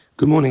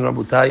Good morning,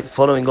 Rabotai.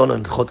 Following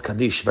on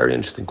Kaddish, very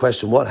interesting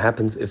question. What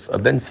happens if a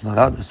Ben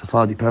Sfarad, a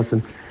Sephardi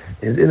person,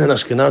 is in an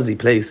Ashkenazi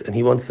place and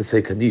he wants to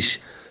say Kaddish?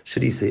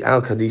 Should he say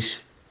our Kaddish,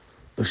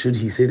 or should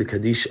he say the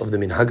Kaddish of the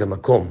Minhag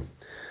HaMakom?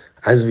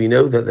 As we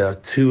know that there are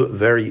two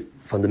very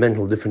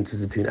fundamental differences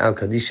between our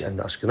Kaddish and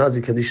the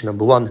Ashkenazi Kaddish.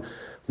 Number one,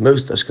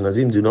 most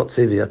Ashkenazim do not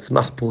say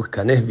V'yatzmach pur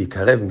kaneh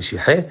v'karev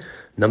mishiheh.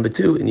 Number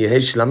two, in Yehei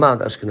Shlama,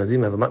 the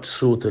Ashkenazim have a much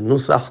shorter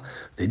nusach.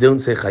 They don't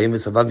say Chayim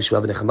v'savav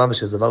v'shua v'nechama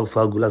v'shezavar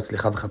ufar gulav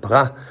slicha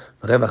v'chapara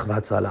v'revach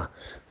v'hatzala.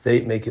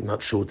 They make it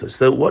much shorter.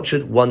 So what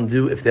should one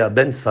do if they are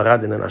Ben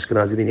Sfarad in an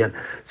Ashkenazi binyan?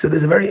 So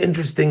there's a very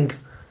interesting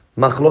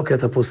machloket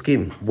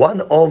poskim.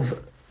 One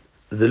of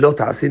the lo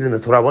ta'asin in the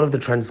Torah, one of the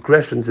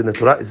transgressions in the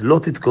Torah is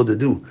lotit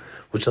kodedu,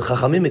 which the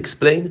Chachamim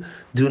explain,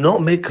 do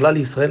not make Klal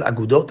Yisrael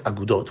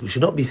agudot. We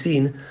should not be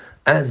seen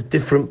as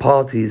different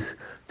parties,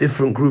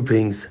 different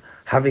groupings,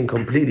 having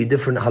completely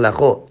different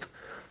halachot.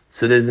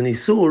 So there's an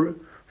isur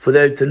for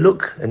there to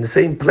look in the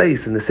same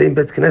place, in the same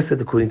Bet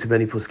Knesset, according to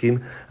many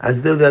poskim,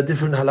 as though there are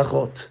different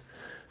halachot.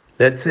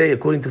 Let's say,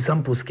 according to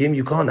some poskim,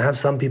 you can't have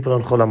some people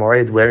on Chol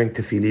HaMoed wearing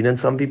tefillin and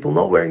some people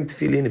not wearing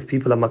tefillin. If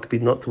people are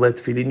makpid not to wear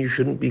tefillin, you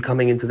shouldn't be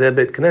coming into their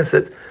Bet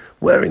Knesset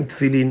wearing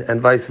tefillin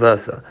and vice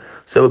versa.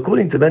 So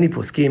according to many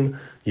poskim,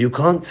 you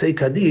can't say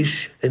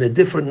Kaddish in a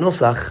different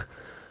nusach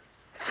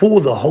for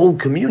the whole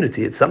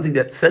community. It's something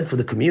that's said for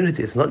the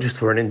community. It's not just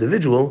for an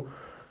individual.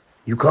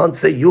 You can't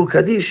say your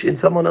Kaddish in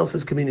someone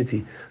else's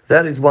community.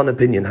 That is one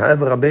opinion.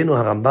 However, the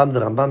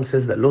Rambam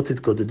says that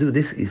lotit kodedu,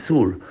 this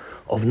isur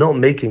of not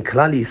making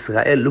Klal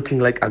Yisrael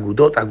looking like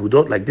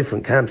agudot, like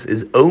different camps,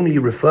 is only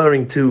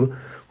referring to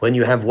when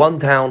you have one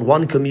town,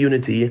 one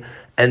community,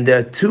 and there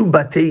are two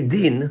batei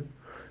din,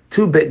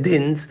 two bet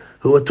dins,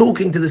 who are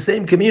talking to the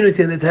same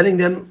community and they're telling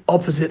them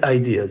opposite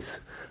ideas.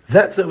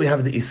 That's where we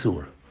have the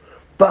isur.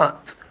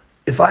 But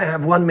if I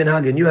have one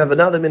minhag and you have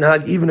another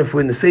minhag, even if we're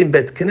in the same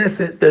Bet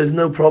Knesset, there's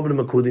no problem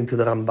according to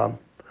the Rambam.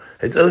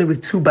 It's only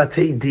with two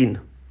batei din.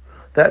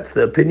 That's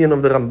the opinion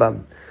of the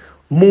Rambam.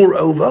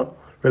 Moreover,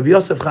 Rabbi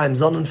Yosef Chaim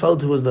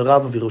Sonnenfeld, who was the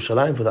Rav of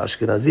Yerushalayim for the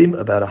Ashkenazim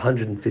about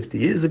 150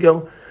 years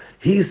ago,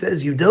 he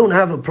says you don't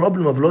have a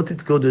problem of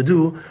lotit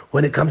kodedu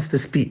when it comes to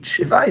speech.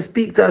 If I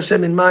speak to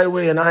Hashem in my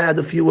way and I add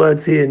a few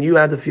words here and you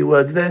add a few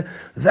words there,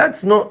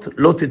 that's not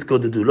lotit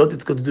kodedu.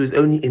 Lotit kodedu is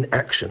only in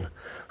action.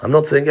 I'm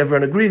not saying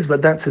everyone agrees,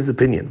 but that's his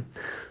opinion.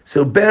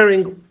 So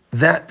bearing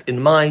that in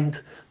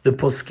mind, the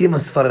poskim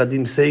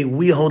Sfaradim say,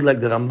 we hold like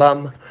the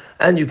Rambam,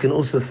 and you can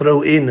also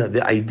throw in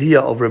the idea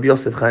of Rabbi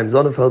Yosef Chaim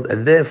Sonnenfeld,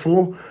 and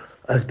therefore,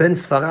 as Ben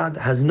Sfarad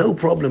has no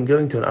problem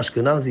going to an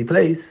Ashkenazi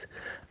place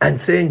and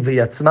saying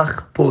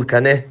V'yatzmach pur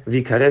kaneh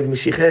v'karev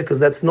mishicheh, because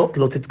that's not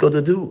lotit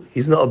kodedu.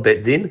 He's not a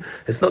bet din.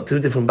 It's not two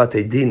different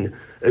batei din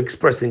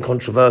expressing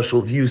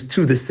controversial views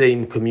to the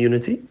same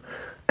community,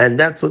 and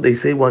that's what they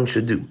say one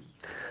should do.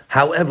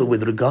 However,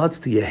 with regards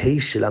to Yehei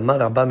Shlama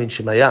Rabba Min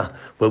Shemaya,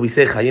 where we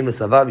say Chayim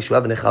v'savav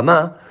v'shua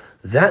v'nechama,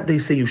 that they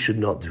say you should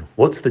not do.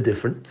 What's the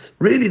difference?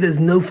 Really, there's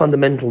no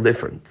fundamental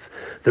difference.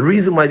 The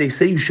reason why they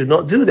say you should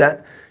not do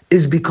that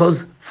is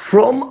because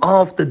from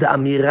after the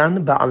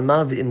Amiran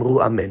Ba'alma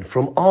v'imru Amen,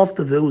 from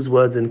after those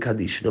words in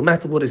Kaddish, no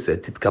matter what is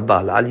said,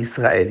 Titkabal, Al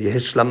Yisrael, Yehei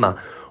Shlama,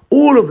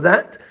 all of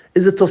that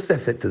is a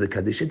tosefet to the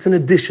Kaddish. It's an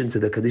addition to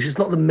the Kaddish. It's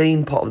not the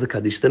main part of the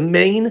Kaddish. The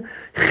main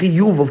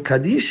chiyuv of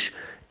Kaddish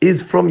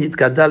is from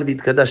Yitkadal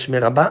v'Yitkadash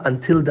Merabah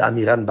until the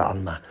Amiran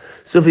Ba'alma.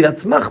 So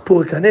v'yatzmach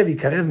pur kaneh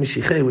v'karev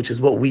mishicheh, which is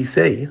what we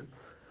say,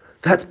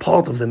 that's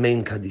part of the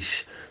main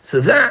Kaddish. So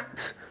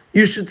that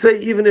you should say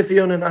even if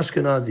you're in an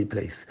Ashkenazi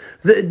place.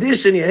 The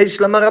addition, Yehei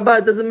Shlama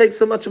Rabbah, doesn't make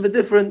so much of a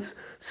difference.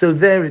 So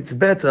there it's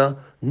better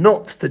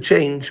not to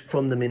change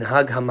from the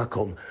Minhag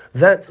HaMakom.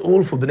 That's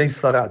all for Bnei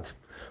Sfarad.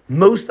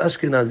 Most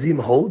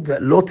Ashkenazim hold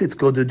that lotit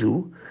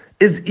kodedu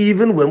is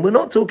even when we're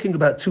not talking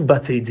about two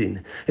batei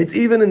din. It's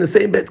even in the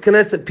same Bet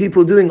Knesset,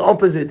 people doing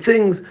opposite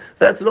things.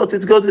 That's not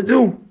it's got to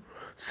do.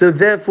 So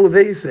therefore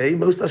they say,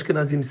 most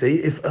Ashkenazim say,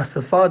 if a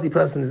Sephardi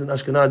person is in an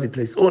Ashkenazi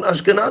place, or an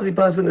Ashkenazi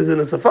person is in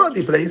a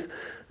Sephardi place,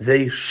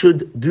 they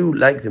should do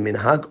like the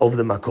minhag of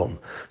the makom.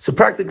 So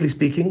practically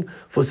speaking,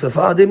 for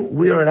Sephardim,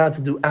 we are allowed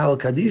to do our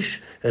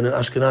Kaddish in an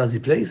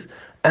Ashkenazi place,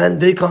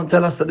 and they can't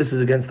tell us that this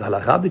is against the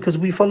Halacha because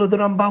we follow the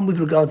Rambam with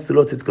regards to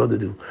lotit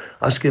kodedu.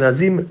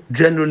 Ashkenazim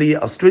generally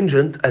are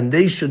stringent and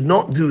they should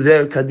not do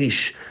their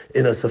Kaddish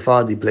in a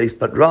Sephardi place,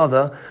 but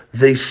rather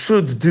they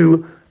should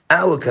do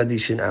our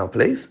Kaddish in our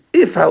place.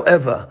 If,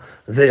 however,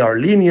 they are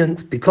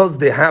lenient because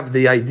they have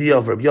the idea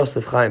of Rabbi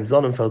Yosef Chaim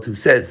Sonnenfeld who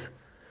says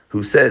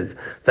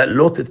that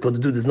lotit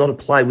kodedu does not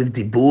apply with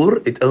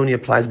dibur, it only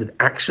applies with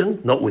action,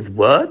 not with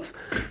words.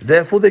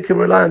 Therefore, they can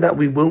rely on that.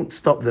 We won't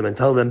stop them and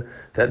tell them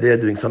that they are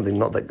doing something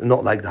not like the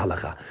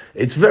halacha.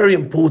 It's very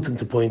important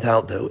to point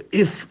out, though,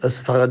 if a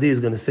Sephardi is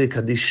going to say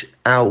Kaddish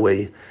our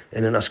way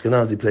in an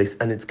Ashkenazi place,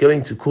 and it's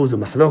going to cause a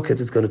mahloket,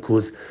 it's going to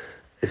cause,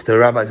 if the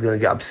rabbi is going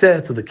to get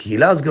upset or the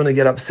kehillah is going to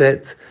get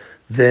upset,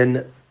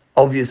 then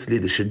obviously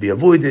this should be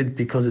avoided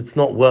because it's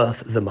not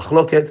worth the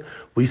machloket.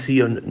 We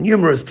see on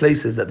numerous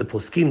places that the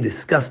poskim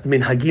discussed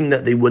minhagim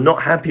that they were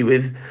not happy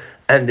with,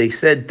 and they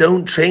said,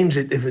 don't change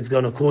it if it's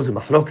going to cause a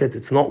machloket.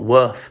 It's not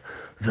worth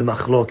the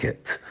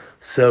machloket.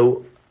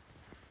 So,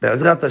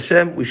 Be'ezrat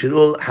Hashem, we should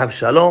all have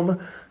shalom,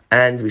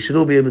 and we should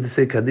all be able to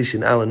say Kaddish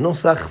in our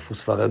Nosach for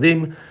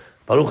Sfaradim.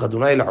 Baruch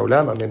Adonai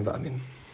La'olam, Amen v'Amen.